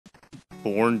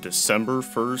Born December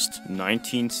 1st,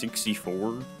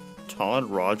 1964, Todd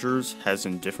Rogers has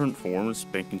in different forms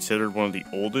been considered one of the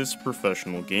oldest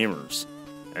professional gamers,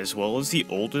 as well as the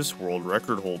oldest world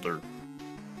record holder.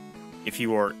 If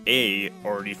you are A,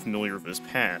 already familiar with his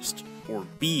past, or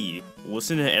B,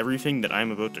 listen to everything that I'm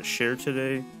about to share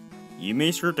today, you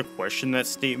may start to question that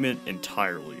statement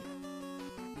entirely.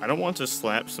 I don't want to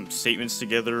slap some statements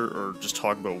together or just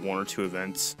talk about one or two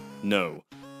events. No.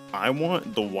 I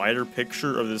want the wider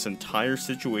picture of this entire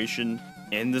situation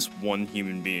and this one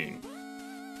human being.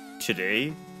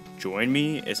 Today, join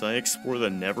me as I explore the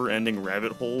never-ending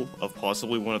rabbit hole of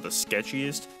possibly one of the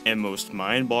sketchiest and most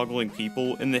mind-boggling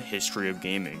people in the history of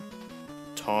gaming,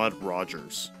 Todd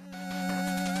Rogers.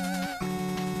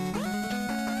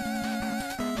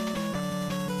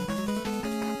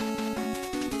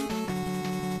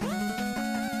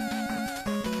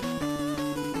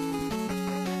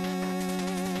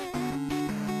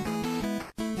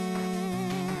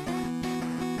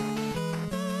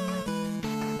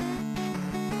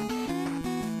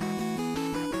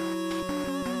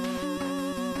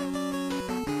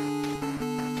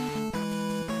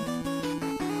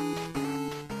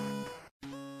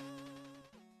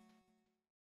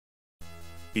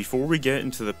 Before we get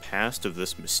into the past of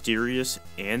this mysterious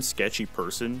and sketchy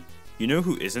person, you know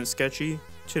who isn't sketchy?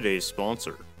 Today's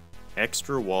sponsor,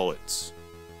 Extra Wallets.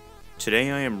 Today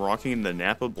I am rocking the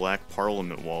Napa Black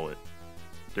Parliament wallet.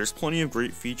 There's plenty of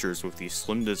great features with these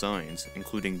slim designs,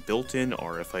 including built-in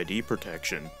RFID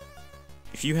protection.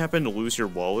 If you happen to lose your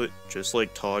wallet, just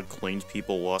like Todd claimed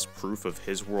people lost proof of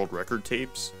his world record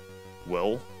tapes,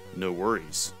 well, no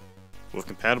worries. With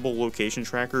compatible location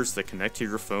trackers that connect to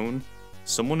your phone,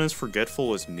 someone as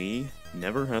forgetful as me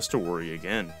never has to worry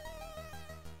again.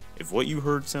 If what you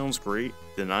heard sounds great,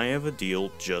 then I have a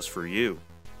deal just for you.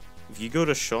 If you go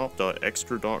to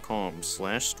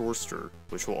shop.extra.com/Storster,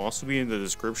 which will also be in the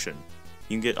description,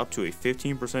 you can get up to a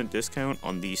 15% discount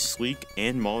on these sleek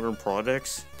and modern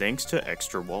products thanks to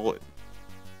Extra Wallet.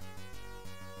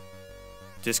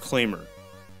 Disclaimer: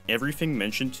 everything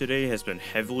mentioned today has been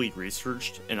heavily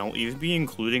researched, and I'll even be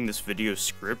including this video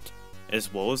script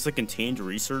as well as the contained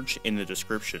research in the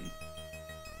description.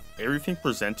 Everything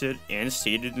presented and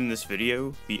stated in this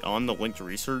video, beyond the linked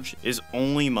research, is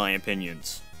only my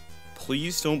opinions.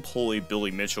 Please don't pull a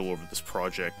Billy Mitchell over this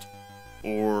project.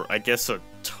 Or, I guess a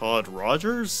Todd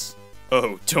Rogers?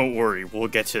 Oh, don't worry, we'll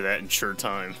get to that in sure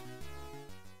time.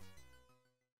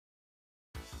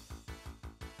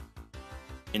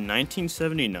 In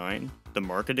 1979, the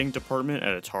marketing department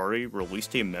at Atari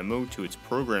released a memo to its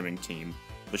programming team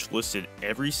which listed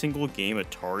every single game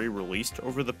Atari released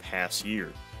over the past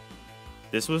year.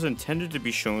 This was intended to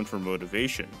be shown for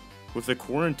motivation, with the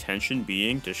core intention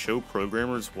being to show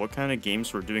programmers what kind of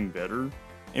games were doing better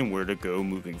and where to go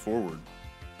moving forward.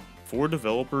 4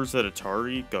 developers at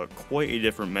Atari got quite a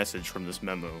different message from this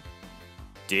memo: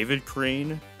 David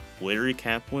Crane, Larry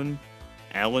Kaplan,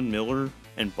 Alan Miller,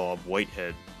 and Bob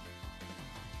Whitehead.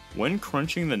 When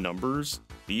crunching the numbers,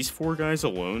 these 4 guys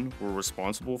alone were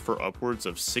responsible for upwards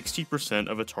of 60%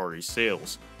 of Atari's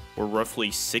sales, or roughly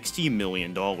 $60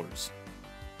 million.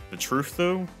 The truth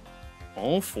though?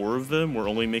 All 4 of them were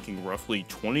only making roughly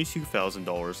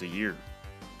 $22,000 a year.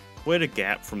 Quite a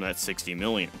gap from that $60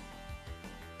 million.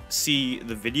 See,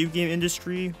 the video game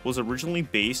industry was originally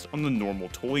based on the normal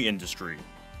toy industry.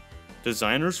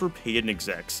 Designers were paid an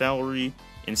exact salary,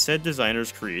 and said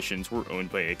designers' creations were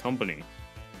owned by a company.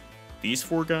 These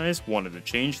 4 guys wanted to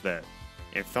change that,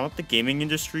 and thought the gaming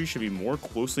industry should be more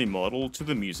closely modeled to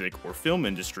the music or film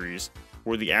industries,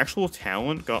 where the actual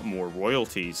talent got more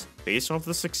royalties based off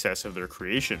the success of their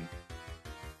creation.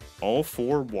 All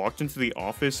 4 walked into the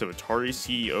office of Atari's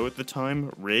CEO at the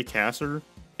time, Ray Kasser,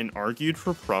 and argued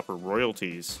for proper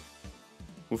royalties.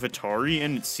 With Atari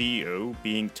and its CEO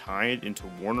being tied into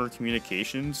Warner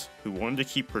Communications, who wanted to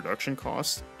keep production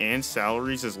costs and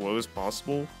salaries as low as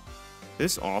possible,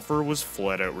 this offer was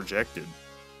flat out rejected.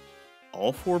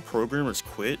 All 4 programmers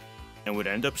quit and would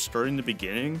end up starting the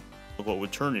beginning of what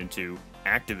would turn into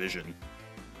Activision.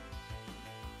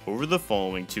 Over the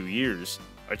following 2 years,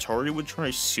 Atari would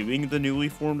try suing the newly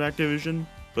formed Activision,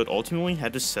 but ultimately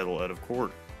had to settle out of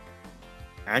court.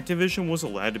 Activision was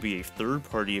allowed to be a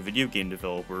third-party video game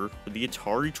developer for the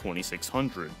Atari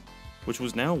 2600, which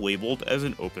was now labeled as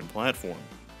an open platform.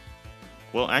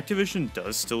 While Activision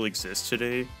does still exist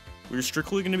today, we're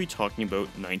strictly going to be talking about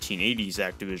 1980s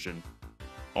Activision.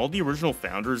 All the original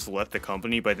founders left the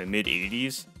company by the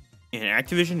mid-80s, and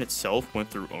Activision itself went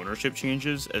through ownership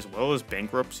changes as well as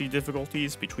bankruptcy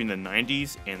difficulties between the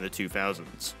 90s and the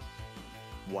 2000s.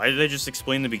 Why did I just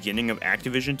explain the beginning of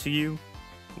Activision to you?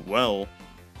 Well,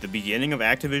 The beginning of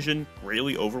Activision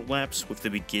greatly overlaps with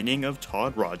the beginning of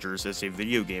Todd Rogers as a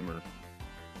video gamer.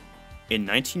 In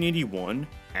 1981,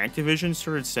 Activision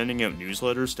started sending out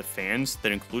newsletters to fans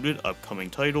that included upcoming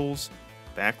titles,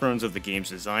 backgrounds of the game's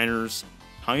designers,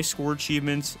 high score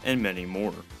achievements, and many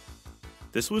more.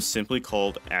 This was simply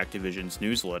called Activision's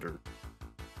newsletter.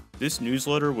 This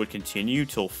newsletter would continue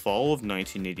till fall of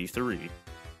 1983,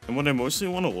 and what I mostly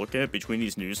want to look at between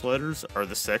these newsletters are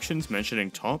the sections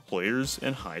mentioning top players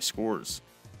and high scores.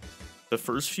 The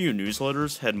first few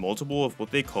newsletters had multiple of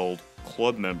what they called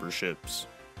club memberships.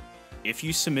 If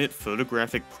you submit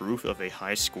photographic proof of a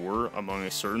high score among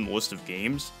a certain list of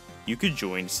games, you could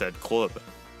join said club.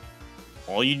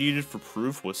 All you needed for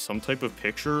proof was some type of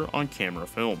picture on camera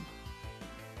film.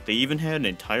 They even had an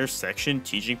entire section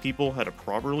teaching people how to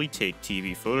properly take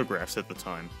TV photographs at the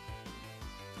time.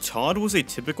 Todd was a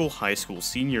typical high school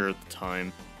senior at the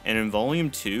time, and in Volume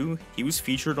 2, he was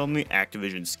featured on the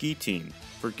Activision Ski Team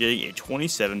for getting a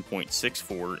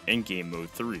 27.64 in Game Mode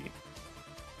 3.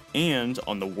 And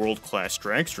on the World Class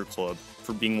Dragster Club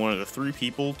for being one of the 3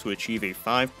 people to achieve a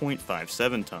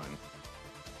 5.57 time.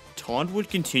 Todd would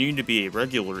continue to be a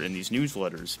regular in these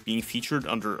newsletters, being featured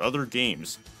under other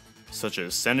games, such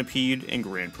as Centipede and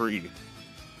Grand Prix.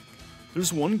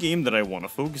 There's one game that I want to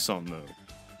focus on though,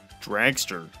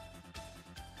 Dragster.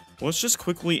 Let's just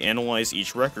quickly analyze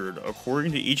each record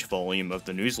according to each volume of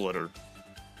the newsletter.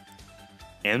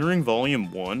 Entering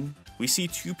Volume 1, we see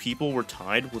 2 people were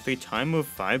tied with a time of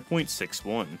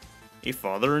 5.61, a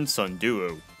father and son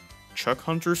duo, Chuck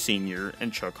Hunter Sr.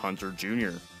 and Chuck Hunter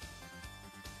Jr.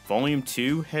 Volume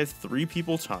 2 had 3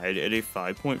 people tied at a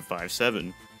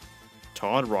 5.57,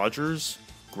 Todd Rogers,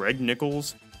 Greg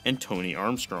Nichols, and Tony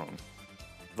Armstrong.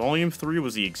 Volume 3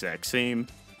 was the exact same,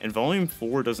 and Volume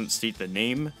 4 doesn't state the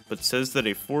name, but says that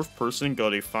a 4th person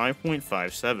got a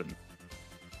 5.57.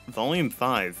 Volume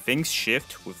 5, things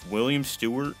shift with William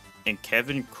Stewart and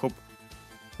Kevin Cope,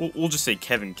 we'll just say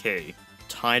Kevin K,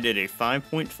 tied at a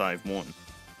 5.51.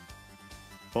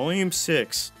 Volume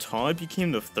 6, Todd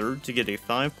became the 3rd to get a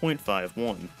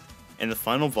 5.51, and the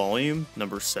final volume,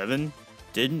 number 7,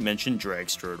 didn't mention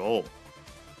Dragster at all.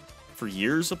 For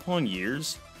years upon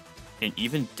years, and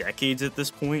even decades at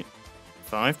this point,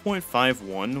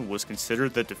 5.51 was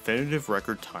considered the definitive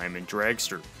record time in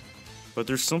Dragster. But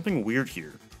there's something weird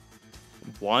here.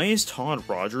 Why is Todd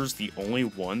Rogers the only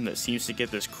one that seems to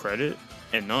get this credit,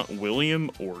 and not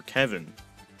William or Kevin?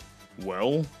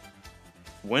 Well,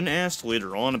 when asked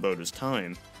later on about his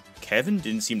time, Kevin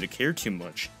didn't seem to care too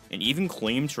much, and even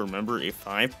claimed to remember a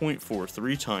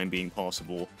 5.43 time being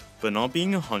possible, but not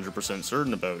being 100%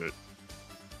 certain about it.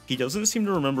 He doesn't seem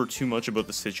to remember too much about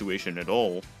the situation at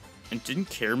all, and didn't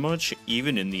care much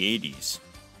even in the 80s.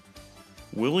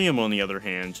 William, on the other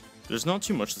hand, there's not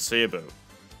too much to say about.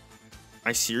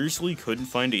 I seriously couldn't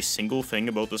find a single thing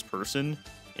about this person,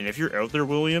 and if you're out there,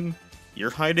 William,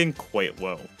 you're hiding quite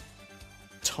well.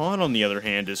 Todd, on the other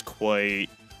hand, is quite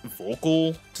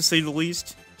vocal, to say the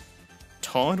least.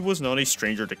 Todd was not a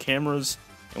stranger to cameras,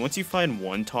 and once you find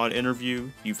one Todd interview,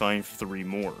 you find 3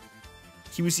 more.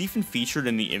 He was even featured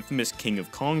in the infamous King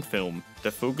of Kong film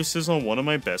that focuses on one of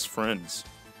my best friends.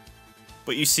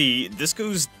 But you see, this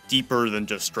goes deeper than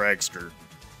just Dragster.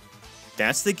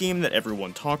 That's the game that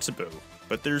everyone talks about,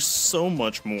 but there's so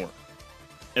much more.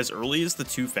 As early as the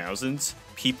 2000s,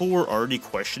 people were already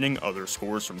questioning other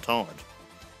scores from Todd.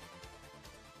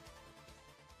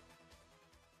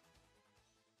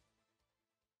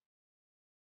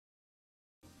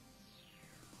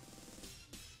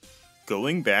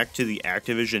 Going back to the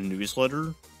Activision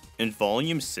newsletter, in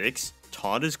Volume 6,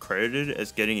 Todd is credited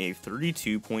as getting a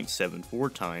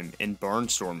 32.74 time in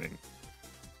Barnstorming,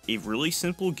 a really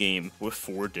simple game with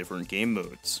 4 different game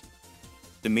modes.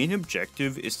 The main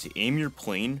objective is to aim your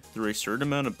plane through a certain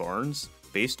amount of barns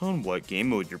based on what game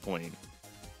mode you're playing.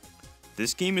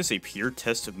 This game is a pure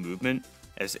test of movement,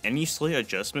 as any slight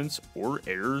adjustments or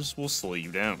errors will slow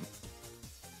you down.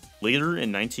 Later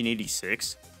in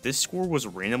 1986, this score was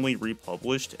randomly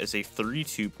republished as a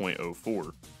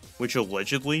 32.04, which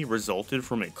allegedly resulted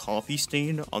from a coffee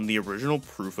stain on the original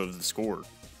proof of the score.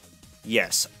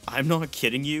 Yes, I'm not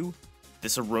kidding you,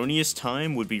 this erroneous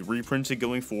time would be reprinted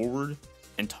going forward,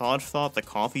 and Todd thought the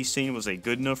coffee stain was a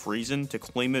good enough reason to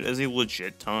claim it as a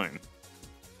legit time.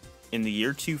 In the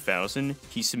year 2000,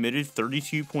 he submitted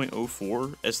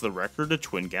 32.04 as the record to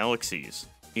Twin Galaxies,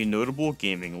 a notable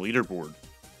gaming leaderboard.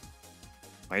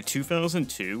 By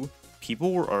 2002,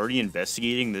 people were already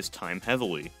investigating this time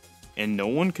heavily, and no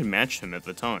one could match him at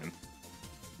the time.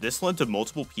 This led to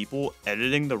multiple people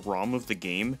editing the ROM of the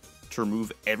game to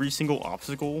remove every single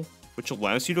obstacle, which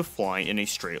allows you to fly in a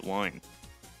straight line.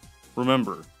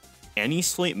 Remember, any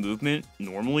slight movement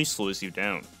normally slows you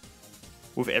down.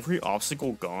 With every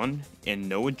obstacle gone and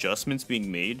no adjustments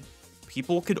being made,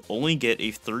 people could only get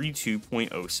a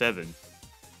 32.07.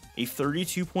 A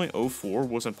 32.04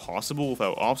 was impossible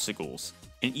without obstacles,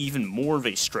 and even more of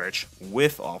a stretch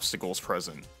with obstacles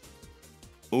present.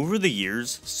 Over the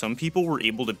years, some people were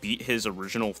able to beat his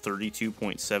original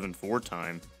 32.74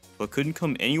 time, but couldn't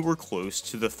come anywhere close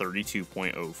to the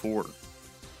 32.04.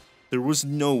 There was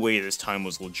no way this time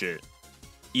was legit.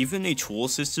 Even a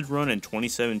tool-assisted run in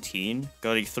 2017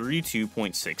 got a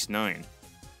 32.69.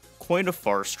 Quite a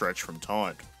far stretch from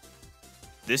Todd.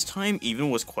 This time even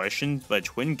was questioned by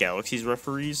Twin Galaxies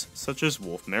referees such as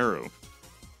Wolf Marrow.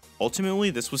 Ultimately,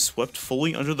 this was swept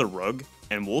fully under the rug,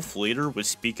 and Wolf later would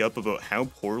speak up about how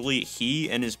poorly he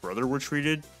and his brother were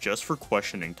treated just for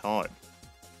questioning Todd.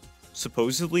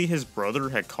 Supposedly, his brother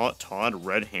had caught Todd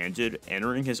red-handed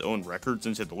entering his own records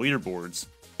into the leaderboards,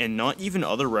 and not even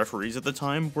other referees at the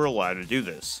time were allowed to do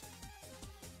this.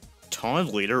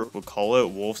 Todd later would call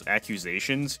out Wolf's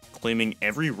accusations, claiming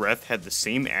every ref had the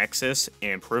same access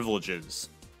and privileges.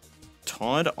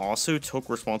 Todd also took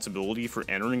responsibility for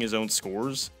entering his own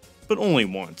scores, but only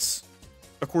once.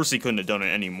 Of course he couldn't have done it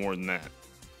any more than that.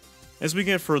 As we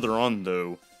get further on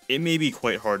though, it may be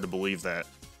quite hard to believe that.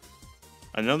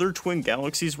 Another Twin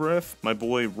Galaxies ref, my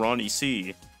boy Ronnie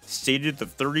C, stated the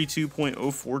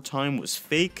 32.04 time was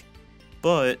fake,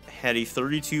 but had a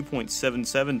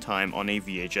 32.77 time on a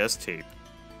VHS tape.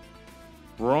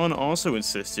 Ron also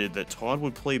insisted that Todd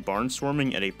would play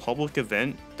Barnstorming at a public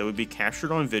event that would be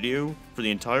captured on video for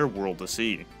the entire world to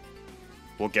see.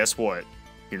 Well, guess what?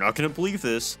 You're not going to believe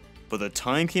this, but the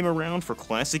time came around for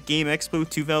Classic Game Expo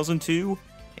 2002,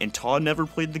 and Todd never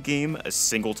played the game a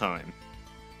single time.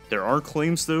 There are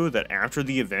claims though that after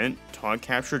the event, Todd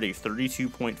captured a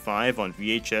 32.5 on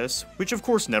VHS, which of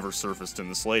course never surfaced in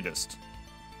the slightest.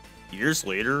 Years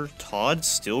later, Todd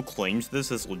still claimed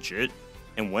this as legit,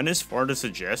 and went as far to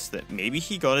suggest that maybe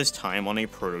he got his time on a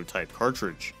prototype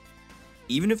cartridge.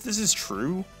 Even if this is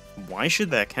true, why should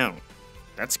that count?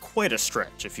 That's quite a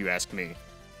stretch if you ask me.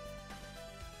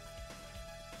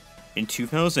 In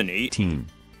 2018,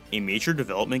 a major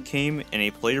development came and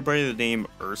a player by the name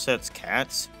Ursat's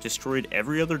Cats destroyed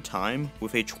every other time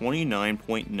with a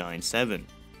 29.97.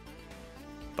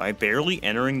 By barely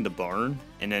entering the barn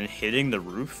and then hitting the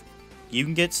roof, you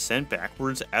can get sent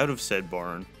backwards out of said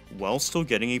barn while still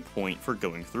getting a point for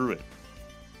going through it.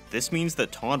 This means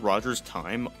that Todd Rogers'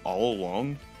 time all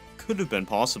along could have been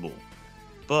possible.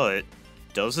 But,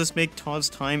 does this make Todd's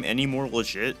time any more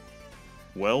legit?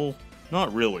 Well,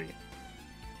 not really.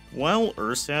 While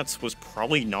Ursat's was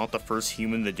probably not the first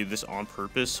human to do this on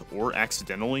purpose or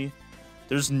accidentally,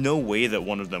 there's no way that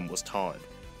one of them was Todd.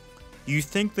 You'd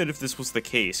think that if this was the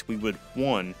case, we would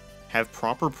 1. Have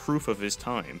proper proof of his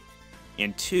time,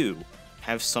 and 2.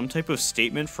 Have some type of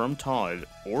statement from Todd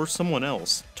or someone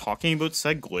else talking about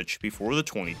said glitch before the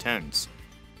 2010s,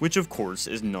 which of course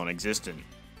is non-existent.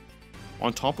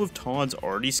 On top of Todd's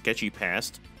already sketchy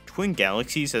past, Twin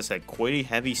Galaxies has had quite a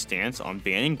heavy stance on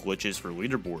banning glitches for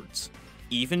leaderboards,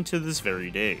 even to this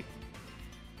very day.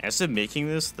 As of making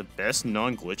this, the best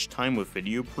non-glitch time with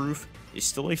video proof is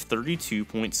still a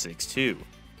 32.62,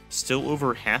 still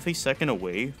over half a second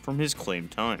away from his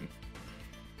claimed time.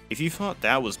 If you thought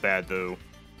that was bad though,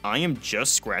 I am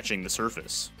just scratching the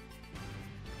surface.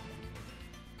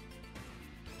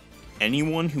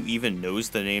 Anyone who even knows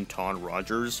the name Todd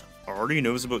Rogers already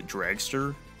knows about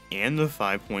Dragster and the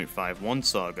 5.51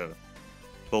 saga,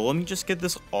 but let me just get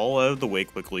this all out of the way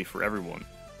quickly for everyone.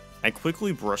 I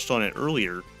quickly brushed on it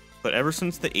earlier, but ever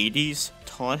since the 80s,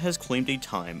 Todd has claimed a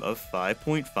time of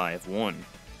 5.51.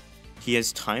 He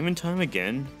has time and time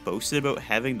again boasted about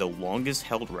having the longest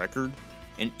held record,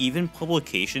 and even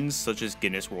publications such as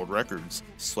Guinness World Records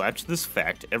slapped this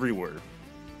fact everywhere.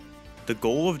 The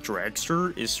goal of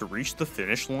Dragster is to reach the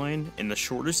finish line in the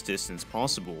shortest distance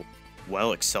possible,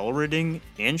 while accelerating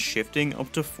and shifting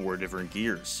up to 4 different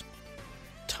gears.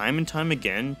 Time and time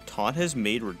again, Todd has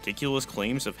made ridiculous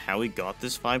claims of how he got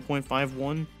this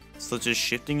 5.51, such as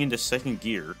shifting into second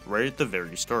gear right at the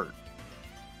very start.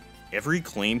 Every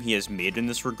claim he has made in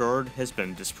this regard has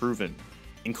been disproven,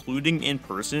 including in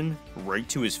person right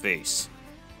to his face.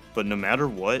 But no matter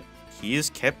what, he has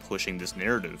kept pushing this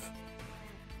narrative.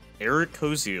 Eric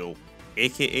Koziel,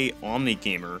 aka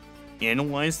OmniGamer,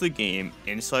 analyzed the game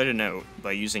inside and out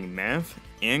by using math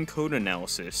and code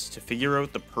analysis to figure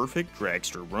out the perfect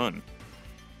Dragster run.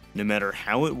 No matter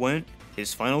how it went,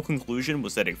 his final conclusion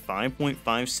was that a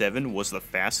 5.57 was the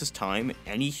fastest time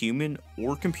any human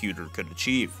or computer could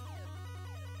achieve.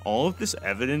 All of this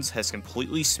evidence has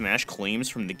completely smashed claims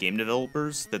from the game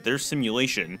developers that their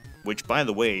simulation, which by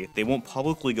the way, they won't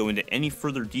publicly go into any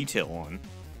further detail on,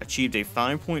 achieved a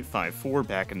 5.54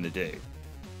 back in the day.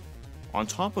 On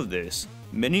top of this,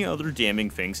 many other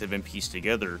damning things have been pieced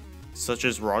together, such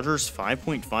as Roger's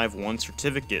 5.51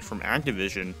 certificate from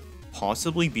Activision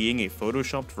possibly being a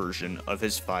photoshopped version of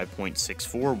his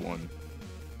 5.64 one.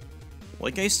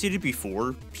 Like I stated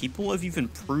before, people have even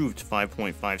proved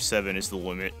 5.57 is the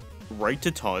limit right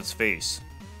to Todd's face.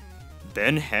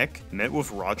 Then Heck met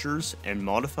with Rogers and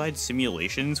modified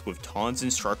simulations with Todd's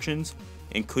instructions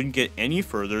and couldn't get any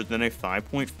further than a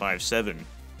 5.57,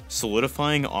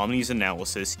 solidifying Omni's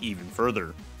analysis even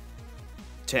further.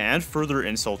 To add further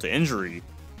insult to injury,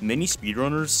 many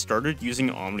speedrunners started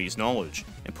using Omni's knowledge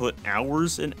and put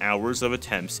hours and hours of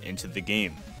attempts into the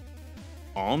game.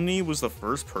 Omni was the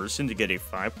first person to get a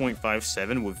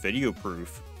 5.57 with video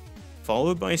proof,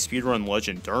 followed by speedrun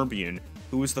legend Darbian,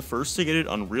 who was the first to get it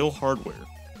on real hardware.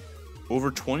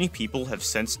 Over 20 people have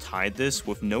since tied this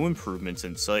with no improvements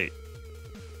in sight.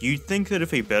 You'd think that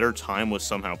if a better time was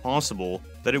somehow possible,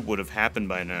 that it would have happened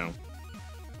by now.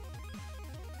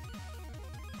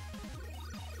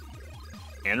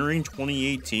 Entering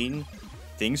 2018,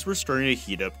 things were starting to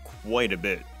heat up quite a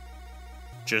bit.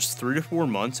 Just 3 to 4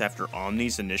 months after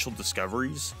Omni's initial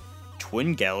discoveries,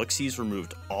 Twin Galaxies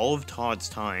removed all of Todd's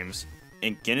times,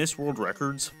 and Guinness World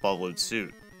Records followed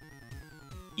suit.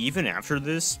 Even after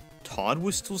this, Todd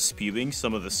was still spewing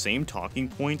some of the same talking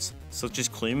points, such as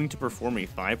claiming to perform a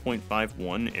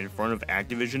 5.51 in front of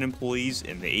Activision employees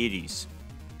in the 80s.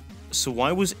 So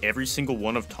why was every single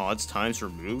one of Todd's times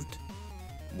removed?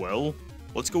 Well,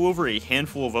 let's go over a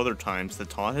handful of other times that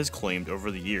Todd has claimed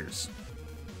over the years.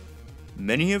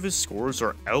 Many of his scores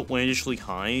are outlandishly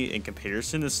high in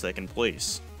comparison to second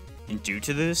place, and due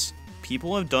to this,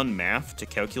 people have done math to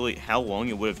calculate how long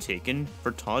it would have taken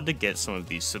for Todd to get some of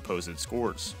these supposed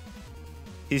scores.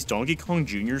 His Donkey Kong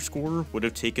Jr. score would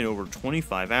have taken over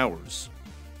 25 hours,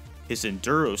 his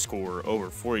Enduro score over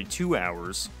 42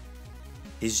 hours,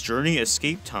 his Journey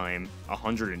escape time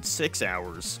 106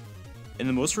 hours, and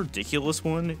the most ridiculous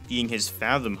one being his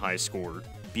Fathom High score,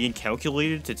 being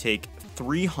calculated to take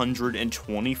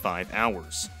 325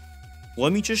 hours.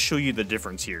 Let me just show you the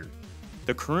difference here.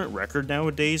 The current record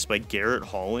nowadays by Garrett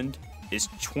Holland is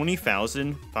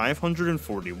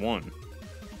 20,541.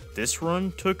 This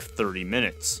run took 30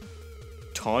 minutes.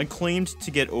 Todd claimed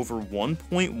to get over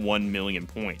 1.1 million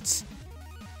points.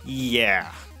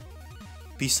 Yeah.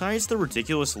 Besides the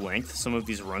ridiculous length some of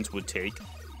these runs would take,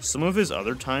 some of his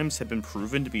other times have been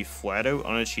proven to be flat out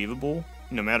unachievable,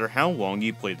 no matter how long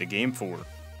you played the game for.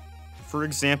 For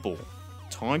example,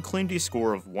 Todd claimed a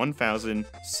score of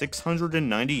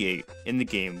 1,698 in the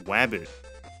game Wabbit.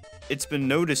 It's been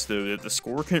noticed though that the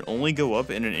score can only go up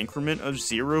in an increment of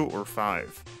 0 or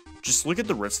 5. Just look at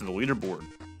the rest of the leaderboard.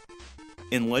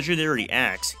 In Legendary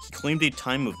Axe, he claimed a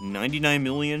time of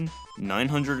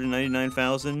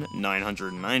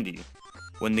 99,999,990,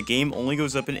 when the game only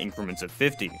goes up in increments of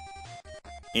 50.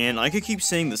 And I could keep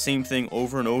saying the same thing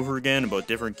over and over again about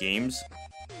different games,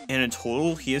 and in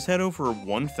total, he has had over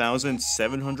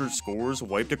 1,700 scores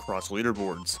wiped across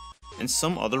leaderboards, and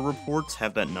some other reports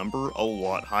have that number a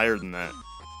lot higher than that.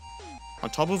 On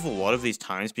top of a lot of these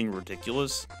times being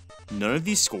ridiculous, none of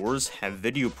these scores have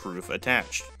video proof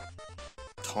attached.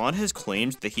 Todd has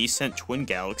claimed that he sent Twin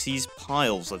Galaxies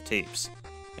piles of tapes,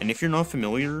 and if you're not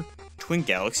familiar, Twin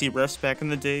Galaxy refs back in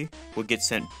the day would get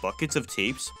sent buckets of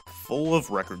tapes full of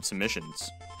record submissions.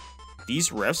 These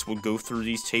refs would go through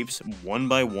these tapes one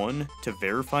by one to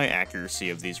verify accuracy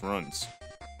of these runs.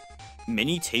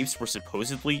 Many tapes were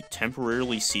supposedly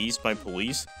temporarily seized by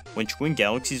police when Twin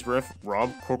Galaxies ref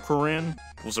Rob Corcoran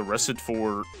was arrested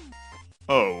for...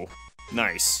 oh,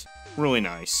 nice. Really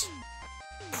nice.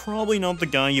 Probably not the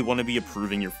guy you want to be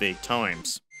approving your fake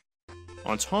times.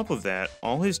 On top of that,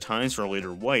 all his times were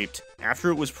later wiped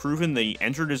after it was proven that he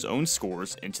entered his own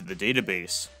scores into the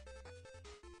database.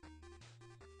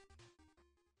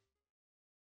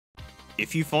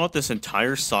 If you thought this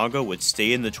entire saga would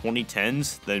stay in the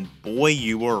 2010s, then boy,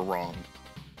 you are wrong.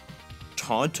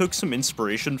 Todd took some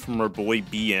inspiration from our boy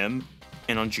BM,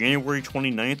 and on January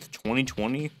 29th,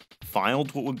 2020,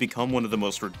 filed what would become one of the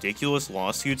most ridiculous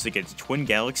lawsuits against Twin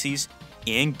Galaxies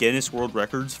and Guinness World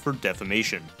Records for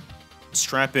defamation.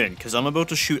 Strap in, cause I'm about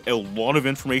to shoot a lot of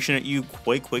information at you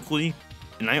quite quickly,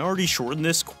 and I already shortened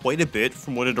this quite a bit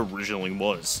from what it originally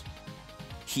was.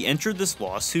 He entered this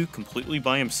lawsuit completely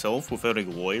by himself without a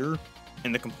lawyer,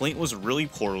 and the complaint was really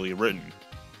poorly written.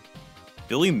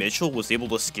 Billy Mitchell was able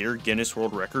to scare Guinness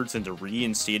World Records into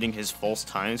reinstating his false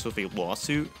times with a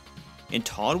lawsuit, and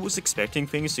Todd was expecting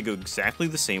things to go exactly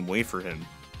the same way for him.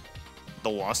 The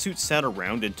lawsuit sat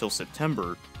around until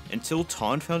September, until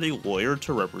Todd found a lawyer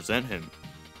to represent him,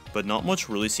 but not much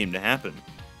really seemed to happen.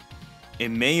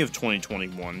 In May of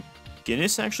 2021,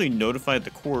 Guinness actually notified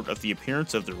the court of the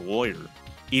appearance of their lawyer,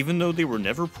 even though they were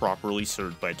never properly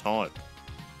served by Todd.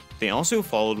 They also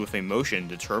followed with a motion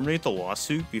to terminate the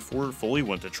lawsuit before it fully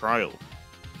went to trial.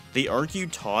 They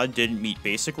argued Todd didn't meet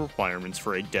basic requirements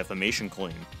for a defamation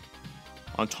claim.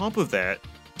 On top of that,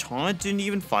 Todd didn't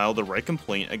even file the right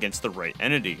complaint against the right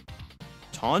entity.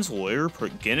 Todd's lawyer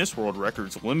put Guinness World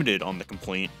Records Limited on the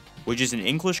complaint, which is an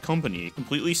English company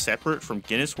completely separate from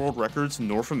Guinness World Records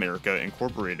North America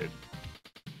Incorporated.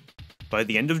 By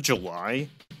the end of July,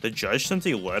 the judge sent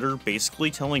a letter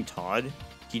basically telling Todd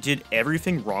he did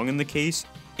everything wrong in the case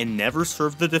and never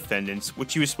served the defendants,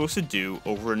 which he was supposed to do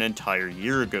over an entire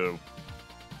year ago.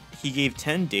 He gave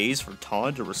 10 days for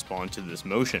Todd to respond to this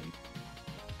motion.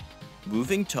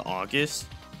 Moving to August,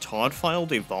 Todd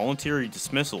filed a voluntary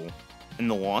dismissal, and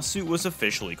the lawsuit was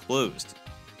officially closed.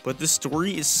 But the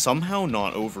story is somehow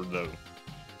not over though.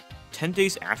 10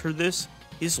 days after this,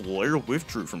 his lawyer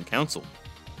withdrew from counsel.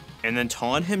 And then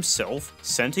Todd himself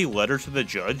sent a letter to the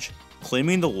judge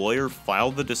claiming the lawyer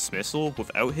filed the dismissal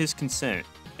without his consent,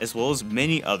 as well as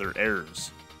many other errors.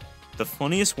 The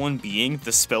funniest one being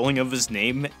the spelling of his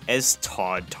name as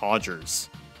Todd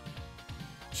Todgers.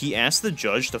 He asked the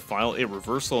judge to file a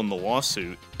reversal in the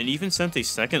lawsuit, and even sent a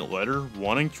second letter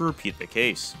wanting to repeat the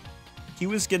case. He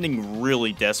was getting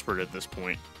really desperate at this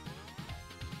point.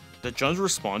 The judge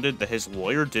responded that his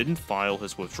lawyer didn't file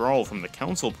his withdrawal from the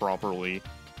counsel properly,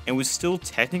 and was still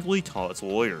technically Todd's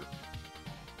lawyer.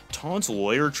 Todd's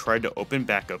lawyer tried to open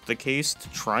back up the case to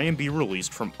try and be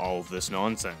released from all of this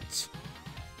nonsense.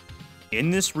 In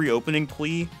this reopening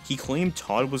plea, he claimed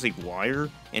Todd was a liar,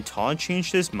 and Todd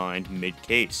changed his mind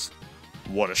mid-case.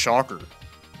 What a shocker.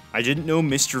 I didn't know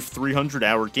Mr.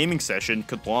 300-hour gaming session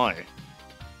could lie.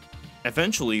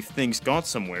 Eventually, things got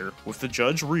somewhere, with the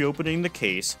judge reopening the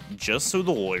case just so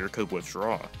the lawyer could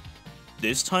withdraw.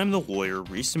 This time the lawyer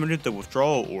resubmitted the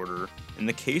withdrawal order, and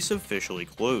the case officially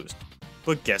closed.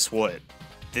 But guess what?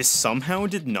 This somehow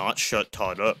did not shut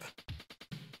Todd up.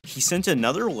 He sent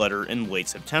another letter in late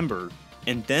September,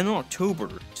 and then October,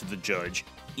 to the judge,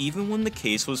 even when the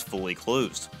case was fully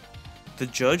closed. The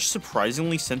judge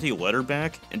surprisingly sent a letter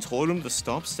back and told him to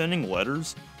stop sending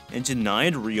letters, and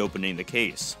denied reopening the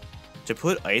case. To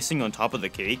put icing on top of the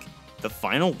cake, the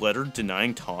final letter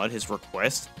denying Todd his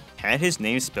request had his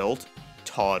name spelt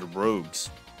Todd Rogues.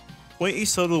 Quite a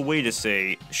subtle way to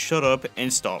say, shut up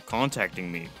and stop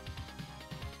contacting me.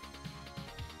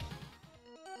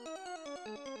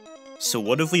 So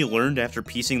what have we learned after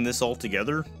piecing this all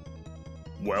together?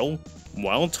 Well,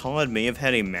 while Todd may have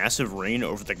had a massive reign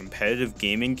over the competitive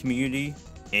gaming community,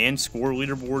 and score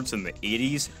leaderboards in the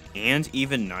 80s and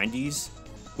even 90s,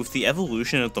 with the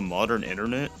evolution of the modern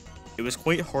internet, it was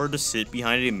quite hard to sit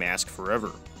behind a mask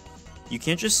forever. You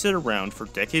can't just sit around for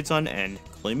decades on end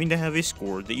claiming to have a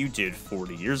score that you did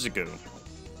 40 years ago.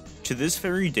 To this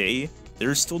very day,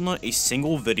 there is still not a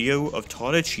single video of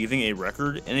Todd achieving a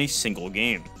record in a single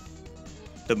game.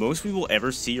 The most we will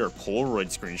ever see are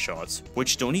Polaroid screenshots,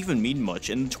 which don't even mean much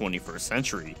in the 21st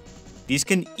century. These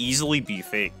can easily be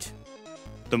faked.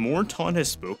 The more Todd has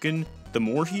spoken, the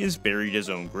more he has buried his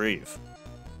own grave.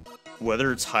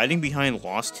 Whether it's hiding behind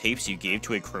lost tapes you gave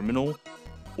to a criminal,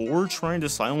 or trying to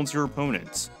silence your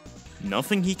opponents,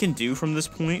 nothing he can do from this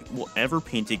point will ever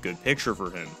paint a good picture for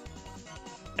him.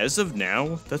 As of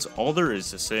now, that's all there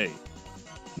is to say.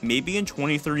 Maybe in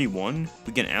 2031,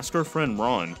 we can ask our friend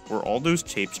Ron where all those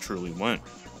tapes truly went.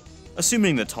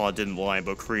 Assuming that Todd didn't lie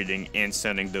about creating and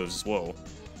sending those as well.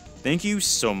 Thank you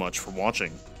so much for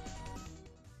watching.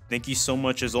 Thank you so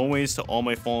much as always to all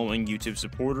my following YouTube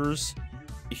supporters.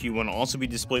 If you want to also be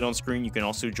displayed on screen, you can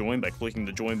also join by clicking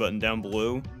the join button down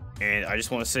below. And I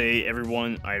just want to say,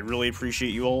 everyone, I really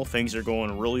appreciate you all. Things are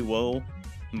going really well.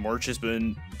 March has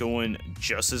been going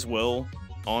just as well,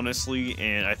 honestly,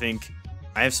 and I think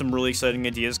I have some really exciting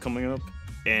ideas coming up,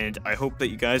 and I hope that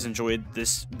you guys enjoyed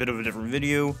this bit of a different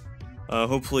video.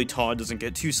 Hopefully Todd doesn't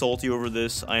get too salty over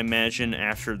this. I imagine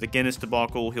after the Guinness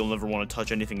debacle, he'll never want to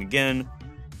touch anything again.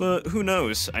 But who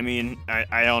knows? I mean,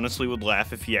 I honestly would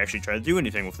laugh if he actually tried to do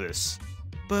anything with this.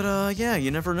 But yeah,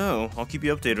 you never know. I'll keep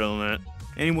you updated on that.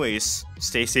 Anyways,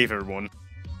 stay safe, everyone.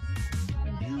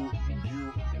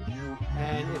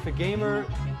 And if a gamer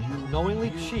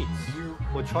knowingly cheats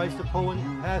or tries to pull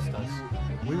one past us,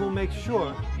 we will make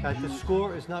sure that the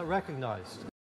score is not recognized.